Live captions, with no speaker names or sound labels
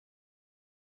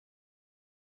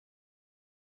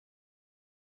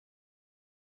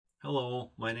Hello,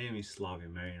 my name is Slavia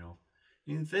Marinov.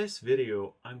 In this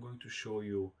video, I'm going to show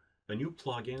you a new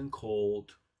plugin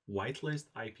called Whitelist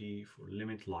IP for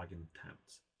limit login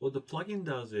attempts. What the plugin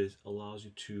does is allows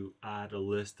you to add a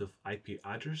list of IP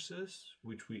addresses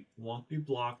which won't be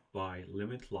blocked by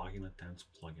limit login attempts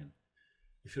plugin.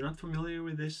 If you're not familiar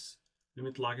with this,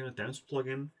 limit login attempts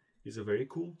plugin is a very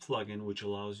cool plugin which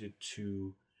allows you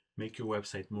to make your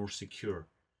website more secure.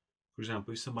 For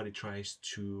example, if somebody tries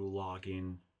to log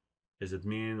in as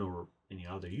admin or any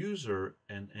other user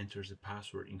and enters the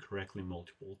password incorrectly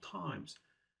multiple times,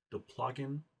 the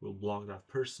plugin will block that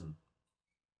person.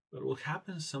 But what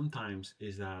happens sometimes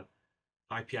is that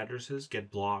IP addresses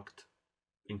get blocked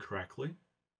incorrectly.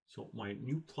 So my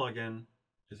new plugin,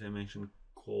 as I mentioned,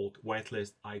 called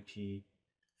Whitelist IP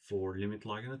for limit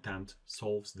login attempt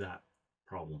solves that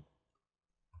problem.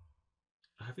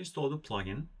 I have installed the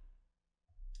plugin.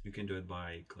 You can do it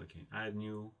by clicking Add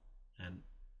New and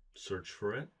search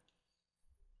for it.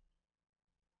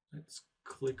 Let's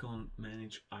click on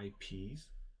Manage IPs,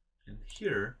 and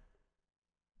here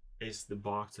is the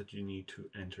box that you need to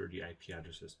enter the IP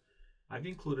addresses. I've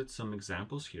included some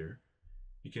examples here.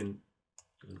 You can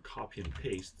copy and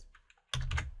paste.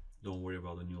 Don't worry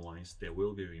about the new lines, they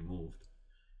will be removed.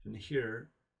 And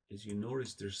here, as you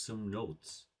notice, there's some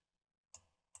notes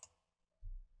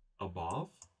above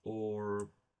or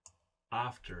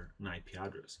after an IP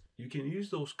address. You can use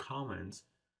those comments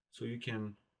so you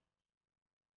can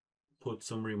put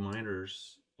some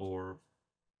reminders or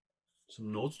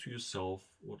some notes to yourself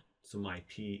what some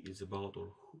IP is about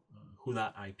or who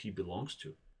that IP belongs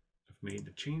to. I've made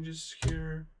the changes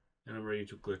here and I'm ready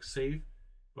to click Save.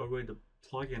 By the way, the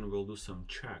plugin will do some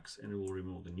checks and it will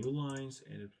remove the new lines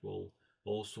and it will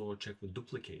also check the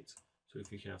duplicates. So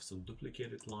if you have some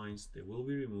duplicated lines, they will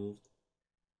be removed.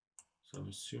 So I'm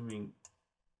assuming,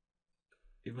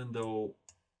 even though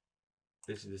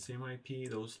this is the same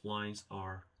IP, those lines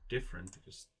are different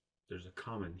because there's a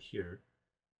comment here.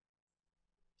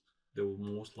 They will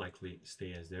most likely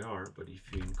stay as they are, but if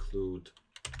you include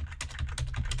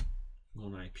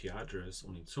one IP address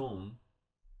on its own,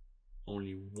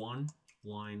 only one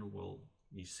line will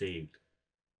be saved.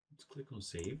 Let's click on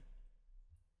Save.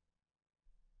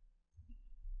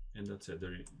 And that's it.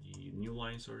 The new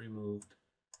lines are removed.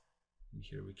 And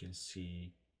here we can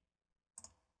see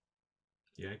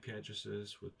the IP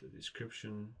addresses with the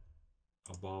description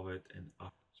above it and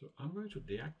up. So I'm going to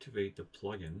deactivate the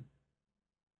plugin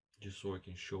just so I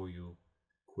can show you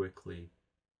quickly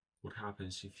what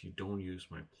happens if you don't use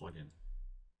my plugin.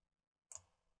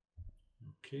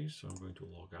 Okay, so I'm going to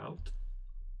log out.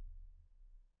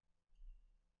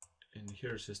 And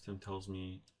here system tells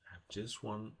me I have just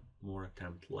one more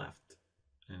attempt left.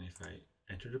 And if I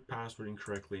enter the password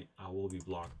incorrectly, I will be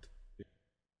blocked.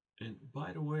 And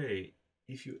by the way,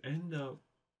 if you end up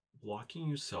blocking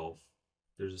yourself,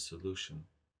 there's a solution.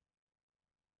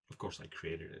 Of course, I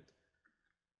created it.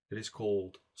 It is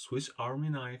called Swiss Army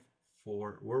Knife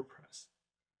for WordPress.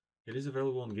 It is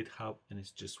available on GitHub and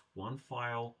it's just one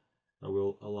file that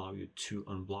will allow you to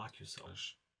unblock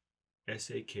yourself.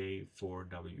 SAK for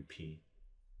WP.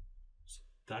 So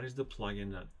that is the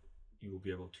plugin that you will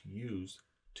be able to use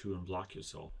to unblock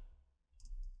yourself.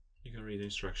 You can read the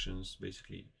instructions.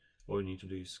 Basically, all you need to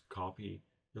do is copy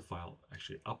the file,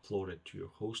 actually upload it to your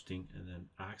hosting, and then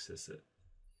access it.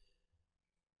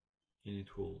 And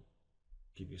it will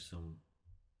give you some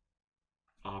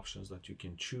options that you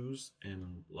can choose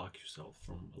and unlock yourself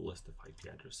from a list of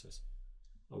IP addresses.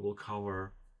 I will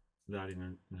cover that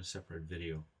in a separate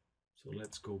video. So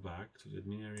let's go back to the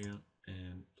admin area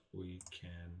and we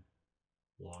can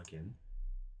log in,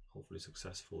 hopefully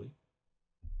successfully.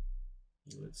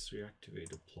 Let's reactivate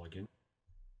the plugin.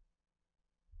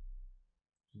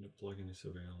 And the plugin is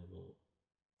available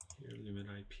here, limit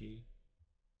IP.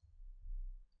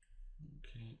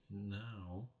 Okay,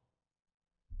 now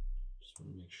just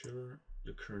want to make sure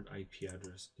the current IP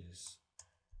address is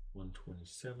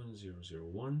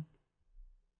 127.0.0.1.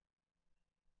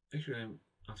 Actually,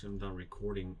 after I'm done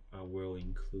recording, I will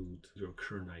include your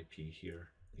current IP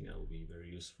here. I think that will be very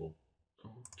useful.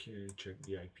 Okay, check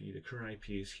the IP. The current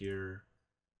IP is here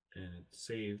and it's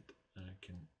saved, and I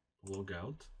can log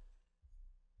out.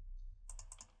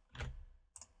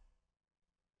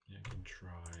 I can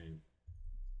try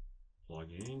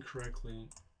logging in correctly,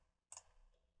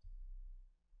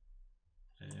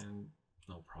 and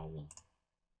no problem.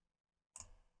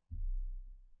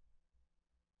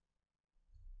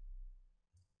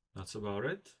 That's about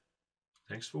it.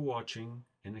 Thanks for watching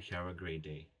and have a great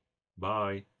day.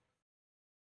 Bye.